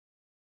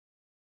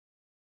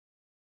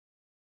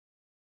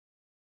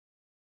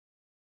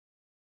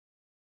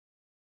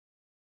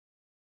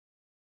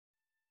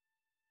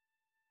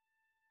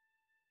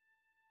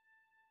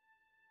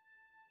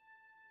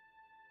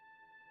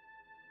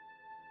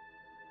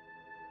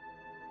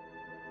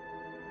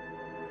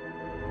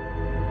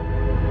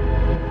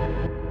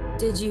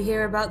Did you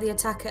hear about the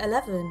attack at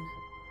 11?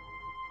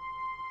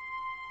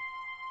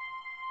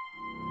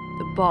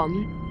 The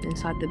bomb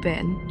inside the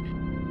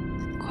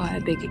bin. Quite a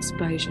big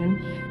explosion.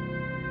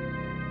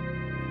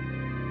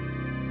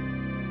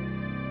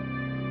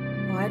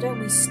 Why don't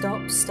we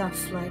stop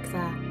stuff like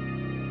that?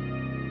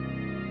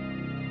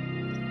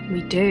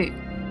 We do.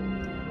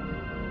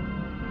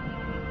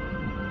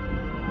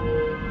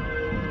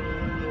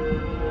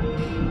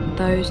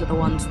 Those are the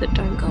ones that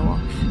don't go off.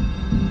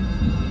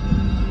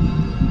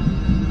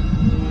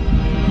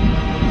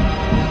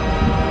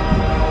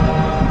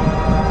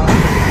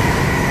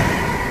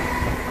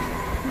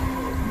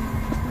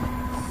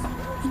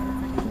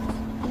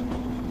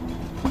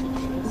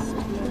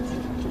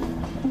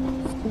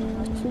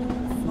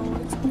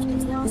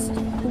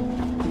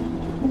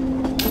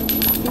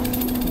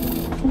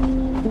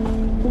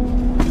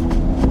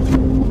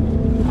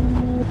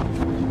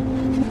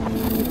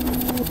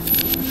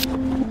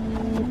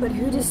 But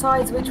who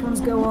decides which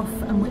ones go off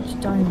and which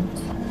don't?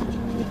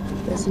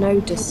 There's no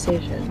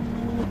decision.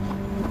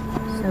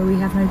 So we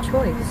have no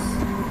choice.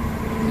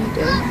 You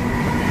do.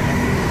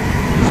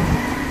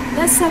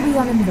 Let's say we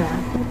are in there.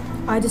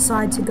 I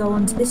decide to go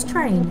onto this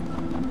train.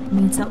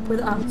 Meet up with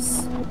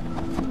us.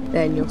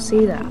 Then you'll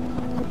see that.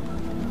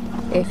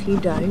 If you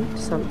don't,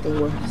 something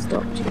will have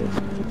stopped you.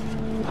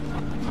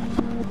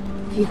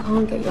 If you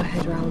can't get your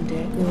head around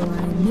it... Do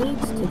I need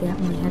to get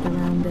my head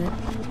around it?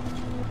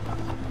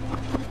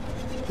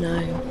 No.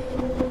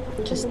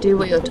 Just do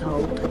what you're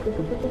told.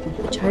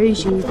 I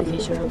chose you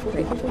because you're a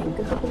quick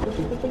thinker,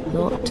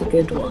 not a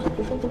good one.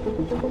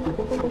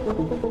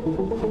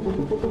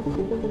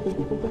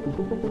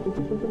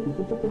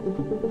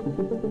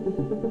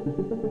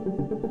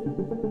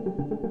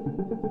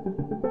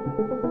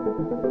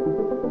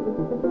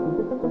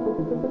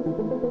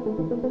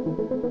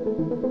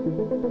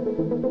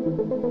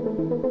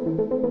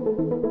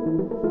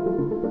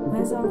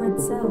 Where's our red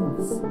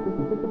cells?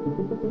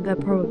 They're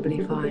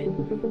probably fine.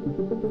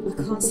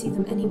 I can't see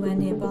them anywhere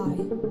nearby.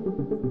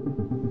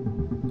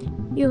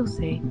 You'll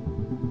see.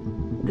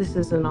 This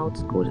is an old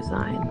school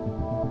design.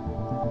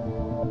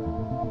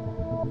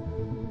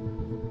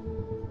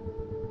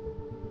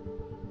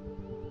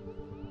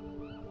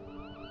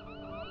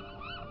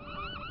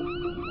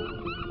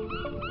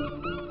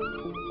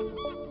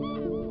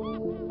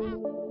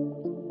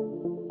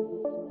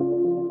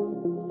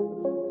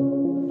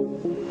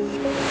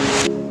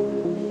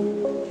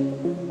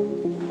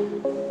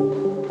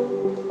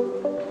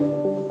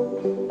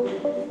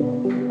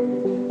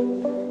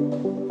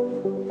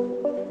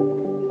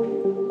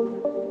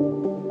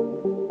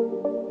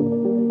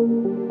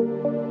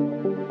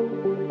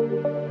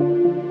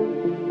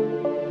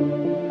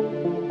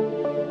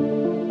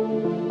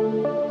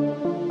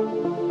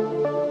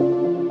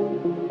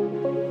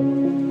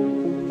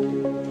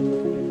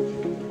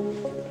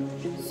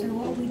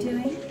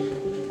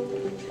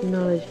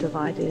 Knowledge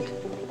divided.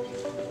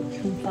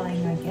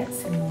 Implying I get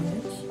some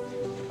knowledge,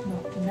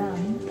 not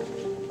none.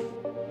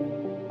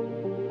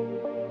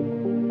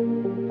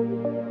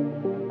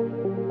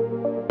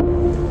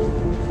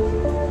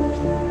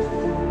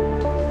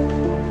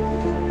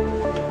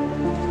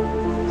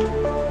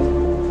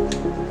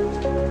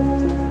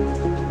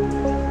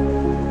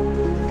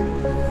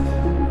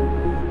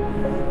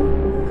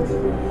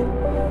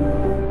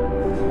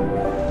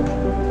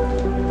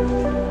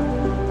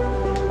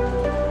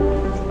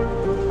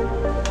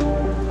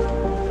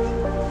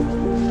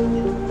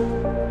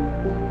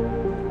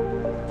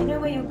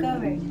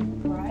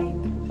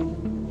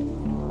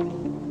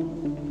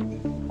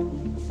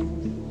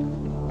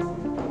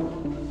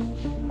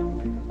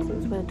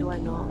 Do I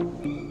not?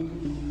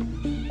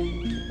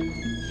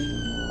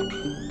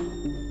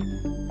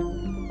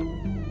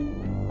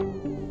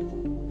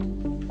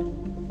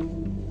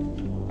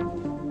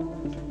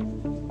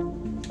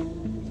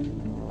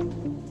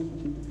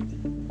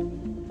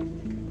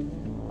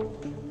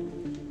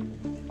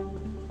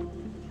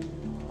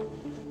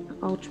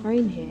 I'll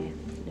train here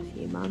in a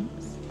few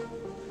months.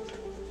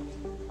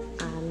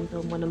 And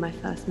on one of my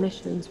first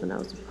missions when I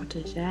was a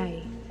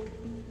protégé.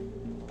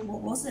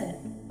 What was it?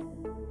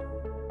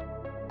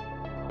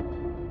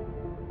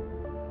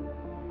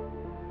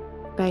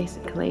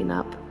 Basic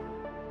cleanup.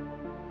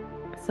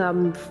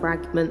 Some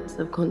fragments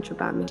of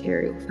contraband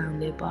material found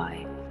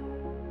nearby.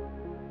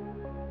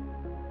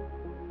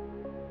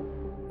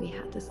 We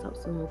had to stop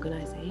some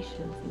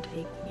organisation from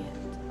taking it.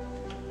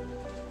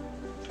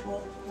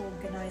 What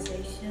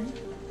organisation?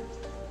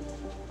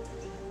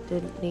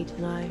 Didn't need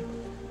to know.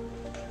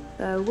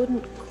 I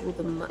wouldn't call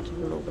them much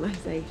of an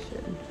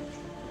organisation.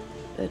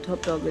 The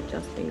top dog had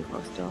just been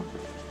crossed off.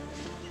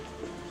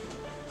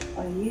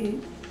 Are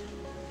you?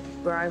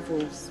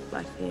 Rivals,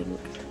 I think.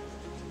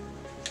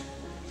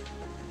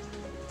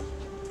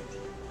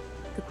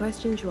 The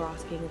questions you're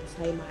asking are the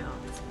same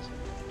I asked.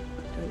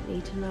 Don't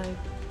need to know,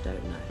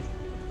 don't know.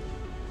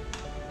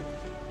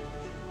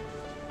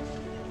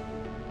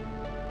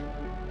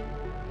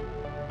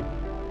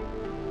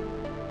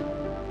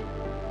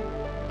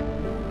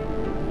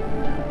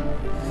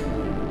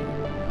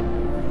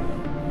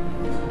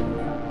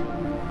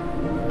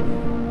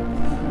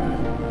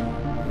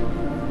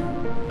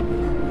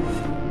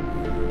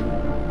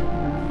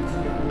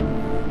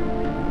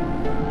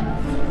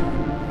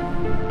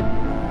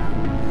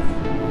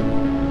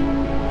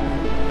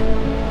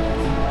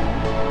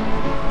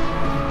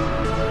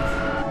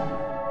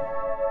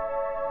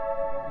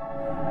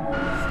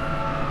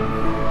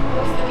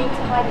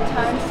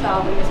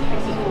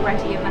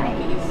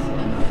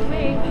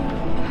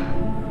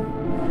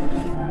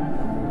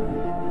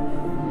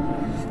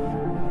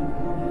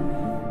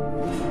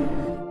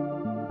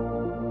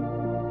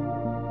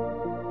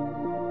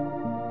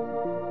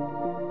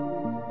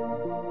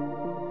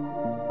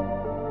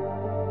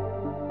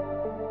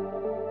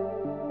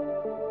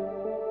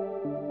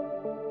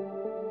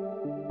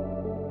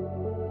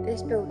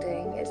 This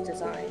building is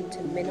designed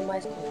to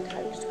minimise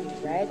contact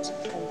between red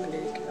and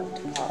blue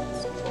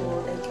counterparts.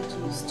 Or they could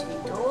use 2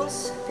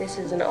 doors. This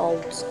is an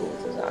old school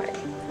design.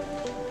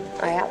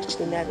 I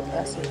actually know the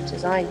person who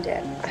designed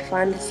it. I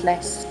find this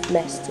less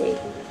messy.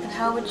 And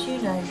how would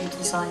you know who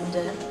designed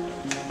it?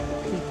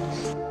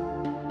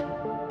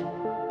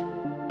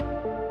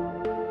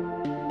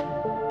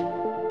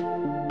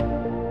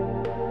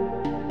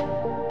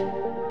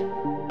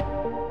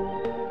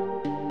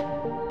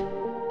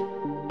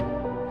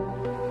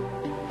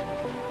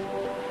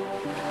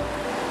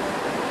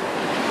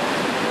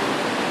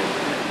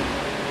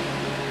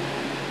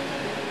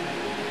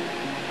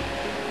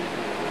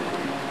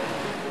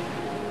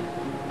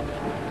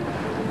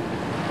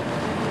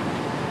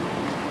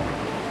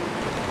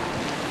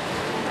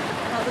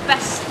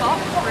 Best spot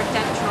for a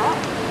dead drop.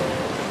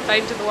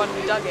 Phone to the one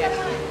who dug it.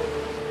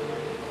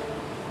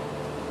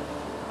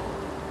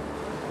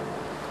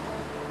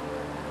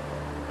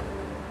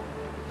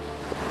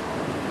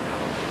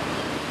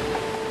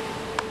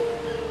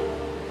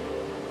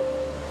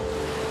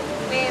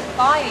 We're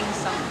buying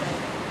something.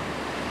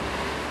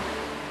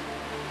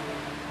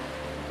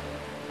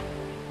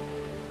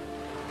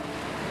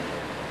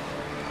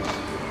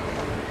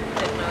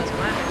 Didn't know it was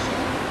my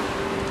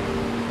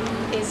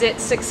mission. Is it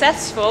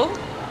successful?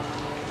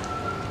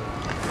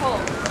 Cool.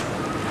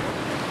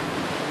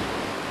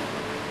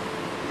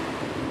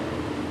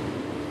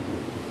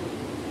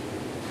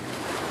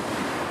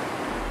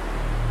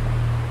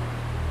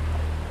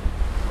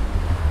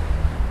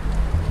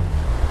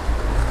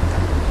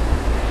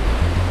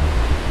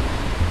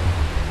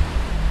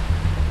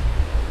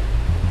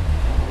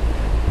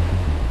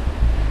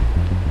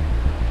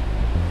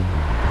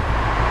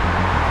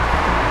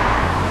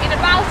 In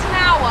about an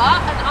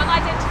hour, an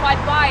unidentified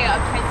buyer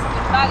obtained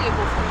something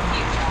valuable from the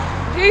future.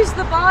 Who's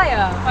the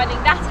buyer? Finding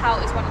that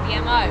out is one of the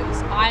MOs.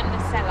 I'm the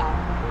seller.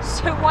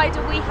 So why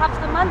do we have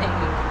the money?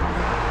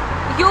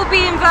 You'll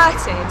be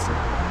inverted.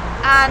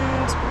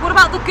 And what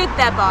about the good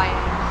they're buying?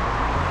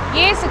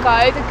 Years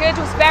ago, the good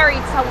was buried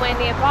somewhere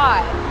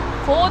nearby.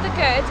 For the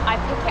good, I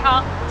pick it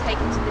up,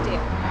 take it to the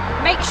deal.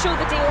 Make sure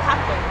the deal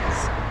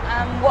happens.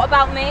 What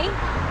about me?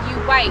 You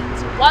wait.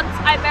 Once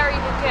I bury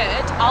the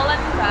good, I'll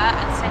uninvert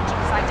and send you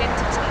his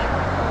identity.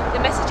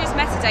 The message's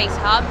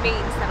metadata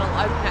means that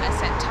I'll open at a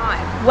set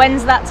time.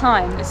 When's that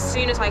time? As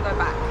soon as I go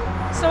back.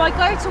 So I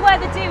go to where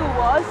the deal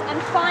was and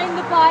find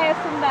the buyer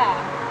from there.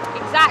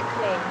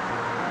 Exactly.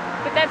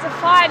 But there's a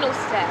final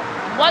step.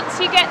 Once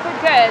you get the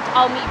good,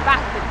 I'll meet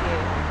back with you.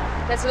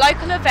 There's a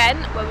local event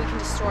where we can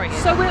destroy it.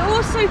 So we're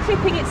also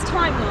clipping its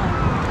timeline.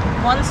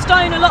 One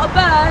stone, a lot of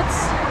birds.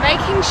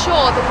 Making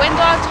sure the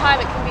window of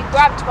time it can be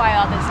grabbed by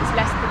others is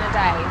less than a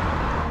day.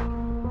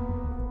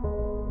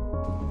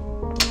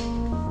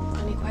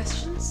 Any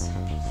questions?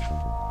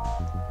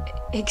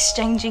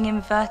 Exchanging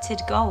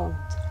inverted gold.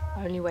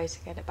 Only way to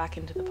get it back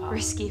into the past.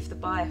 Risky if the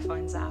buyer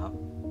finds out.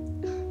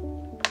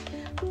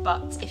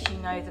 But if you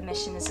know the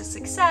mission is a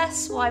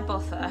success, why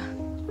bother?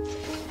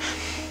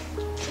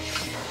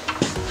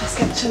 Let's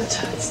get to the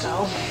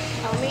turnstile.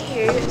 I'll meet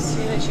you as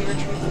soon as you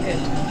retrieve the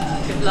good.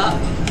 Good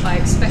luck. I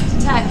expect a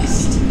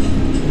text.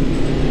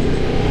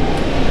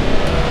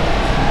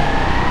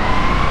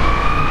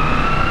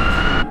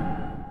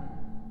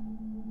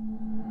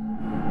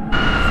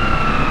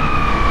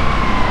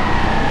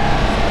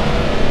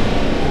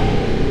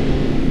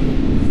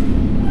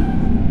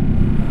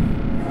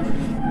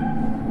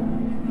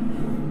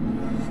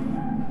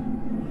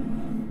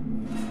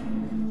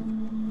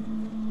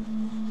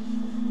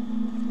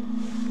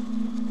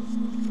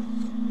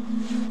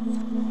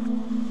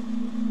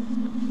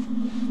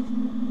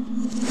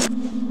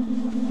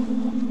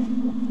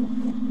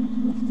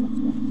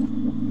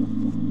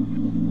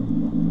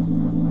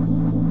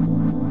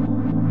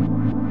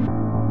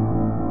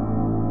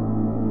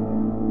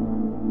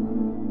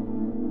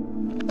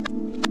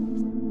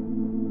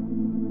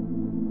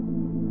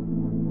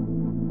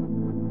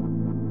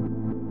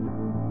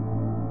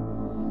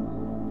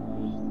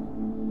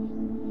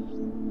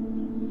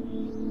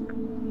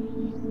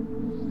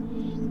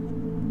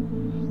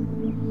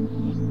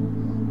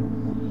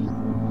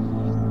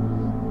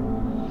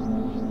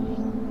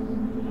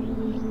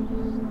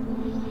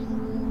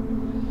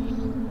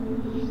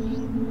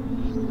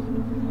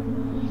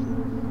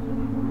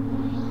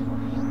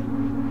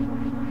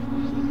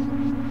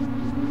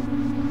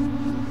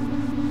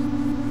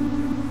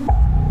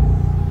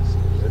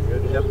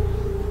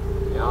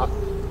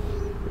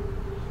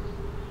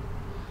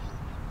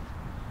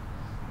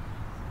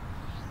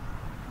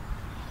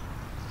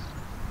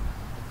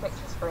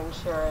 Pictures for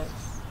insurance.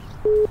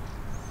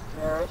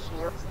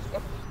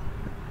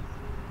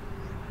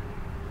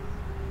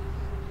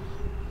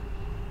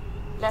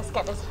 Let's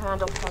get this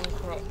turned off on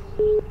quick.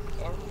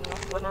 Yeah,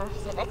 winner,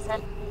 does it make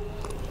sense?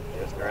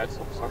 Yes, there is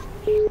some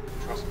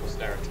trust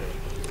posterity.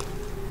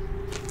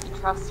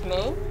 Trust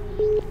me?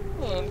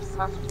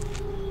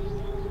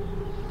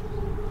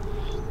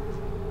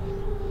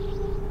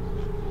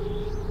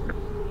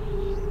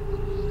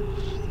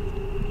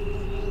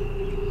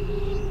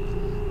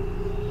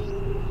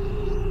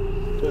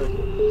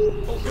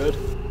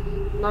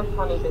 No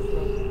funny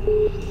business.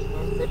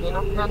 Yes, if you're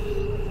not done.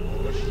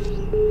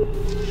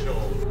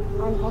 Sure.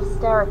 I'm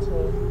posterity.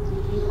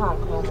 You can't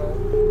call me.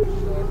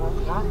 Yeah,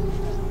 what's that?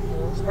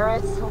 Here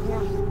it is,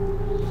 yeah.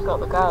 Got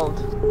the gold.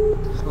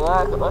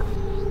 Look.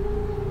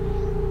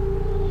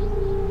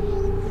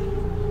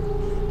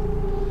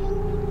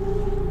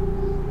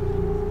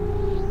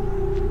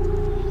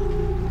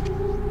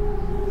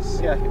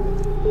 Yeah, in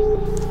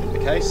the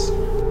case. A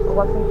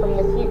weapon from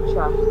the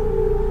future.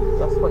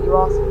 Just what you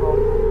asked for.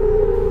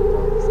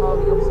 So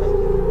you'll see.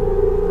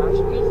 How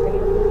should we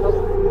think of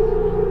this?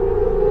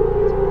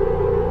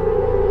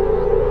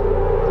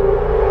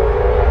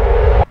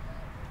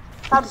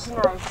 How did you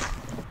know?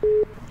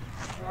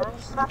 Yeah,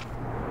 just that.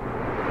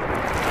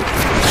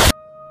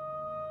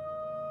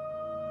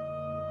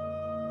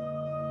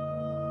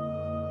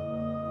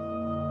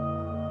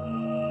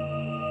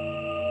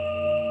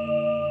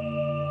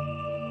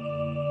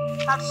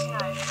 How did you know?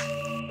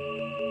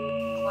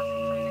 A weapon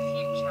from the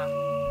future.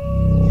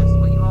 Just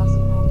what you asked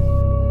for.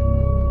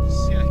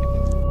 Yeah.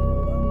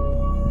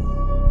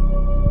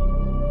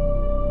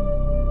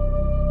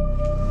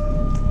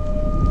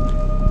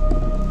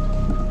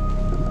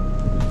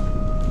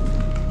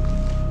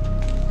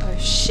 Oh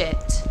shit.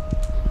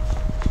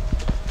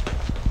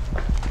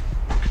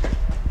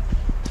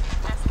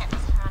 Let's get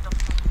this hand off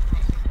my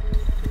neck.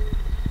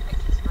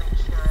 Take this for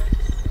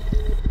insurance.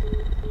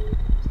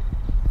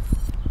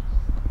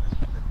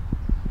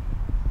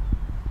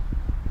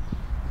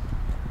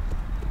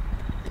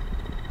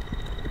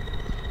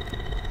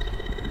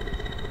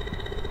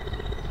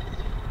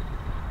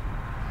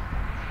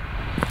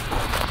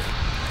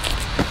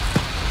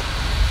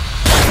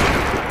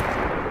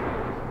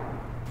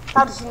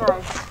 How did you know?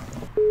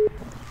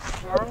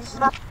 Yeah, just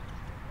that.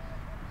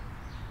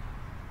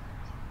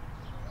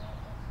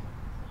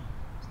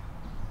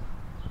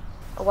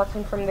 A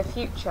weapon from the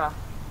future.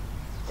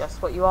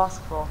 Just what you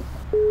asked for.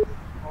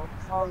 Oh,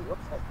 sorry, you'll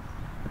see.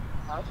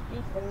 How should we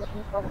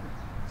think of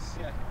this?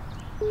 Yeah.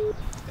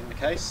 In the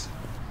case.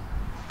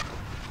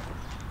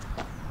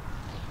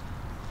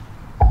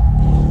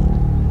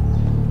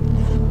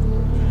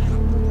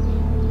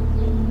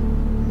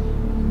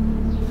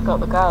 Got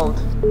the gold.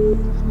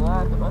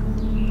 Look.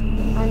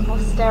 I'm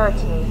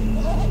posterity.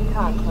 You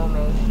can't kill me.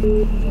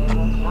 Yeah,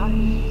 what's that?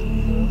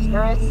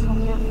 Here it is,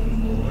 yeah.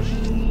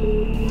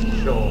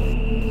 Sure.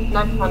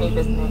 No funny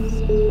business.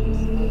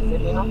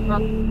 If you're not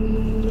done.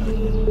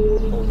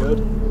 All good.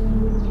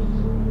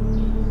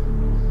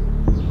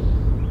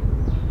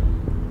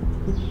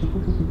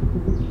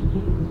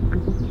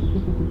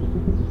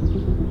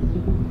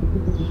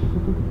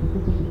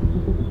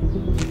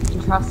 You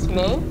trust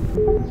me?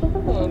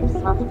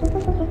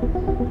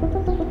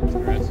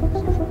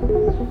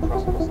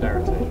 Trust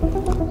posterity.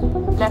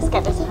 Let's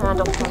get this hand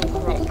off my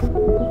neck.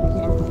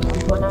 Yeah,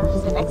 wanna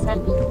sit next then?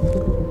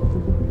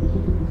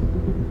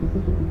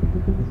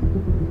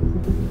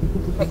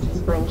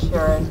 Pictures for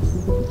insurance.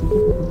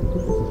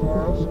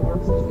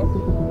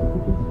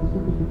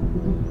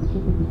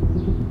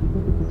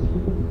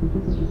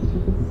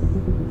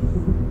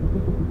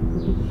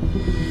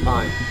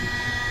 Fine.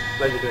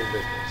 Pleasure doing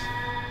business.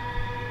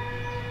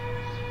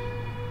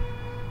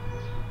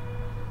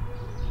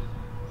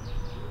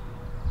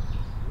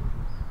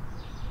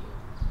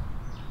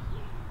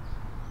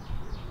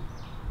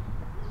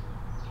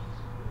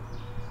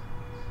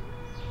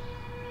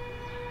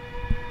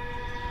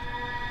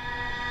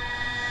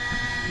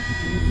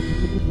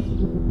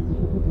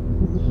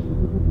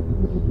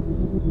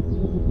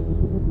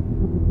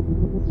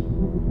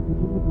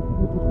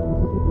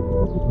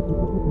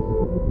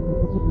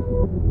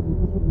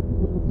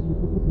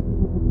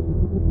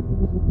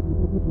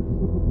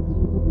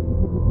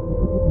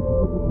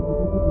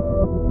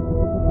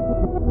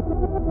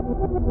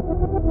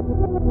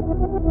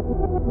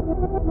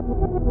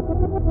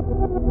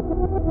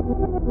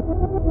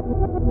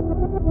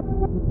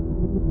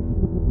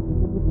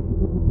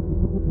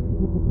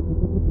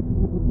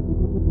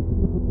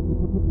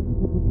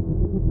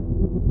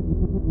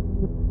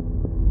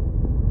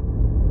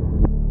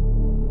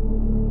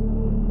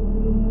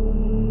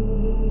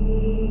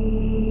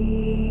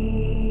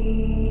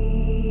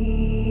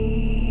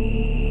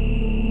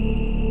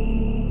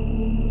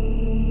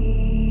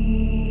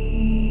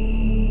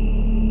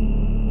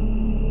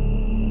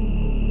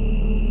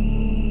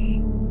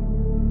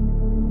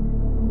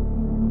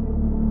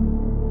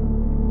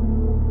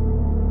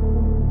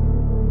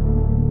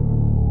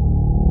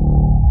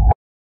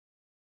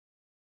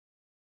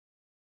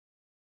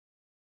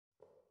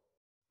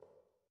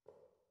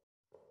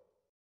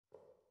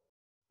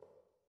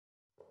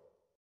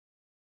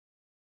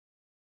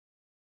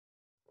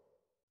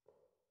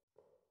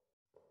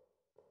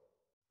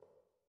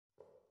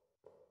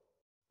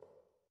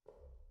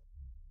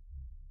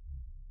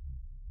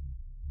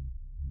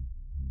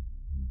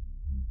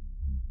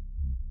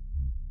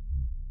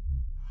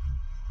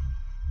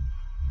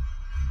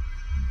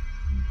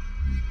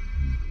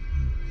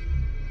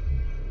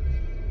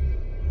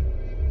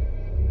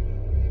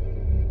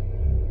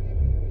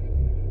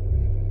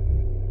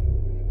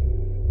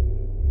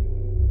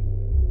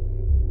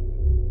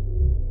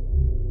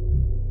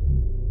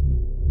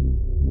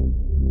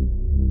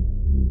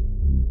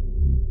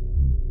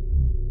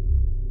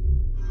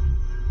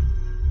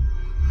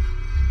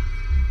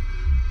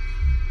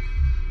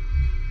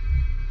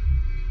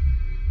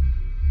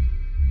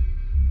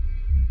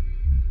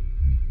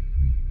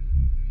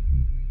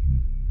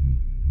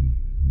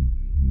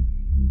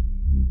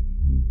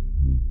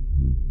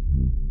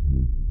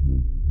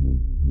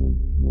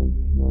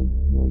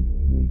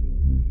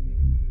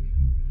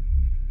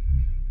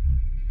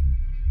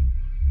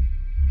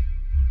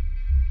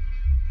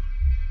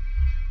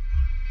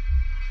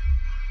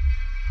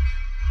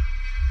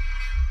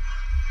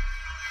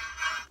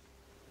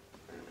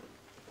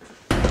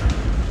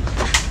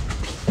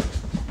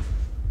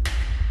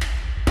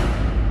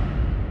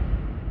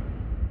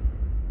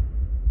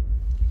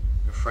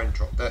 Friend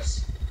dropped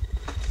this.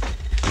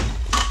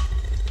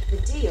 The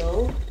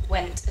deal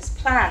went as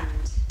planned.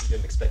 You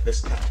didn't expect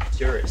this cat.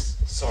 Curious.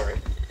 Sorry.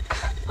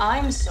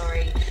 I'm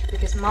sorry,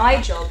 because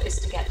my job is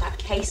to get that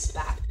case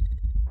back.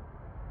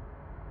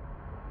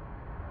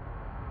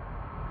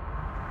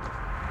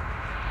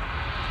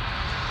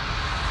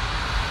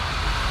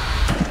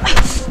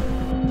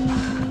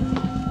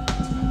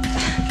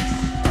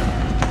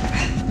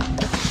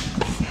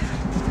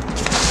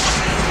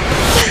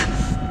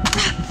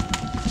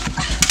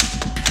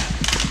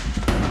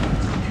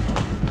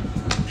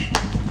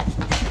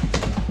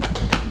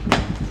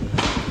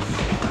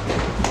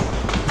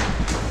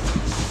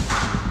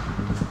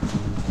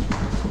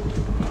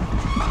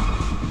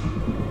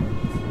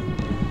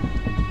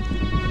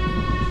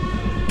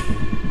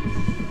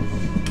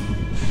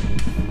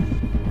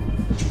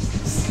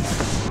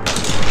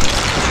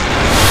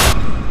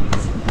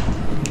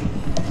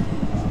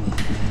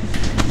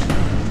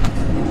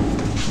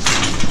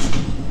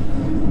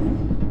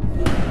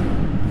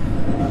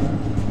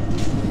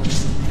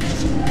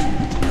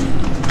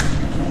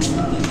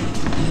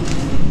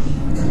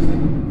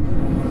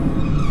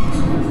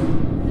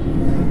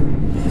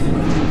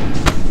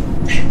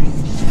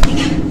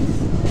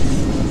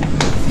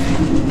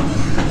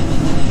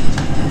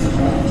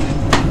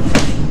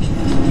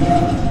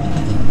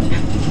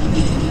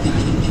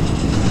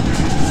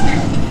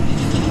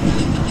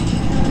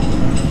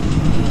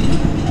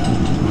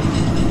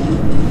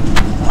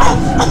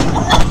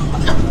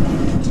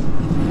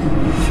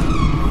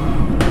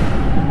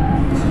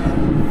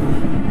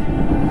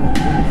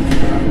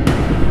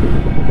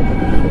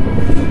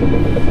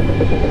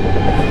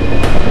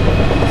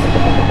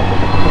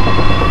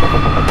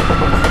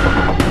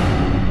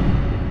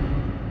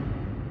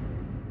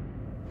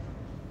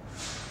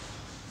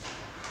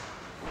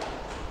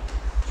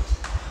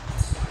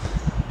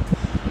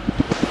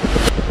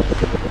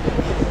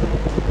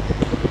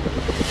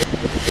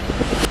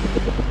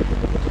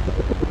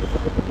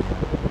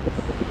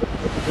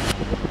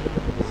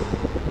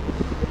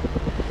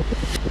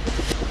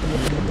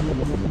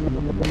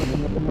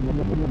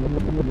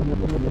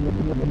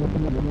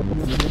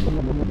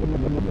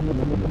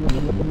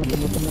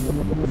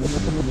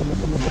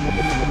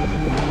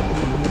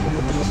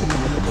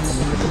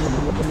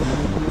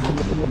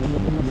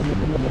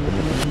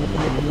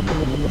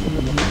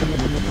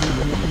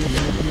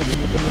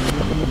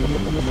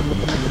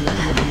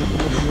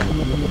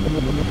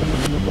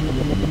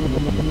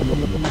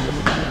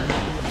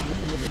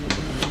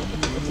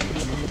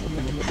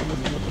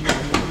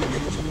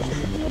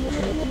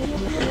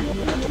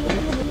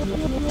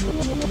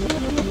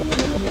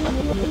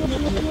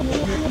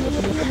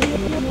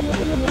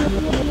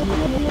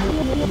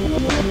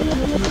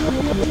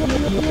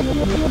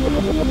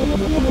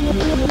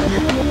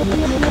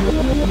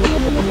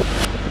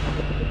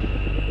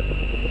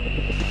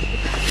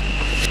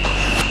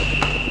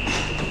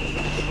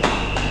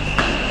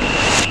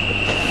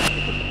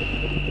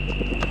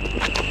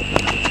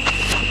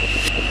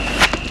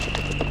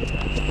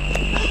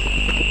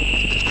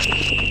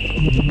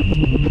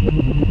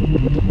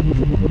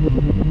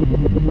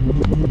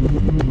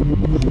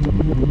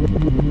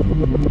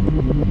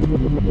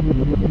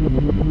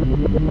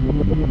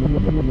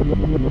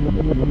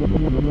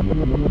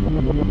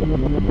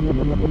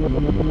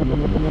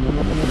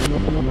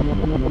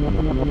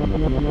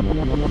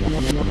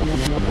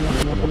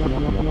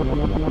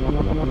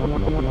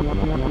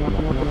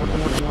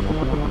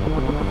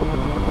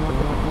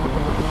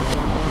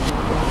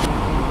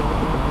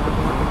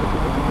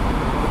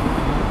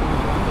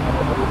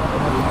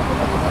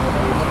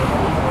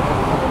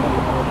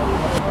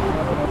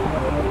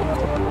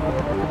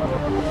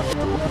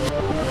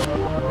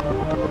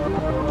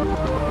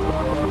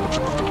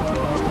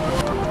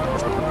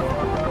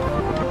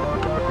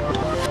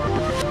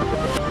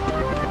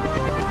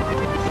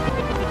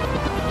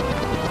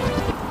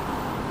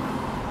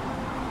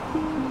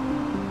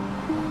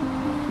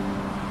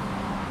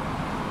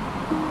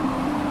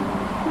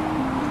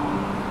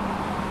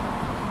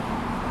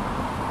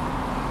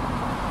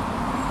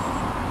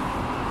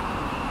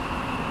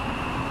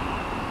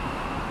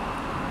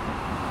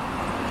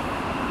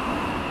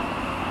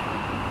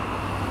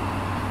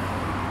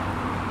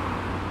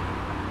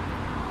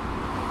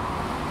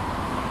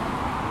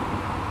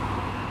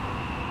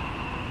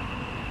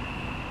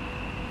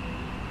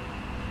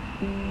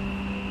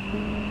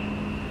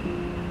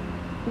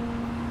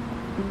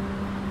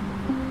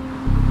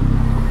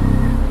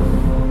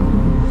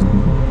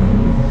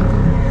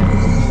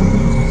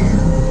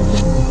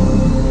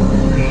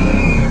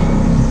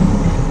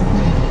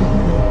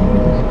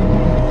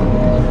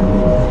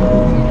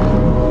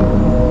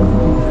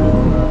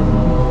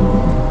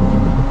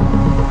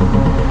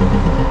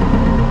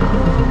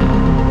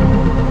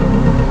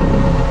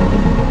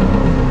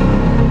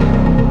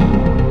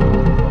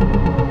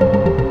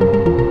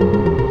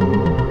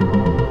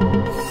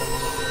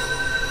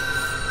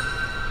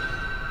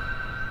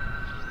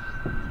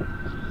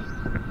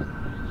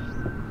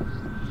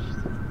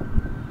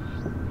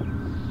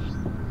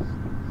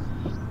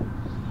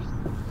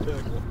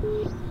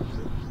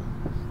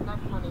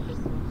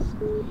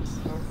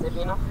 Expensive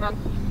enough then.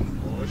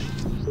 Push.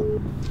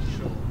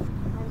 Sure.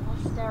 And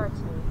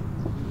posterity.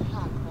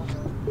 Can't call me.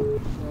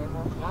 Yeah,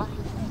 more than that.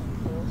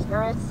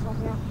 There is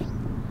something.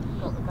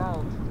 Got the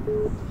gold.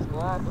 It's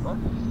workable.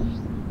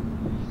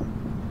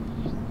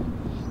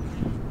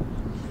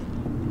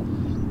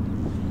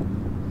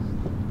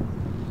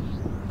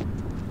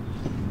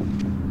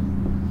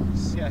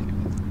 Yeah.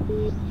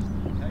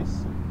 Case.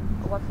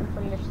 A weapon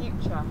from the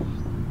future.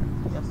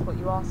 Just what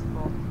you asked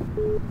for.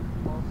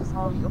 Or just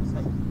how you're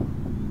safe.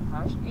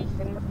 How should we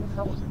think of the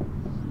thought?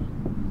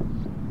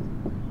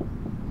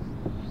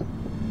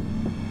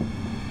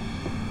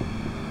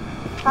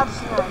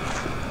 That's nice.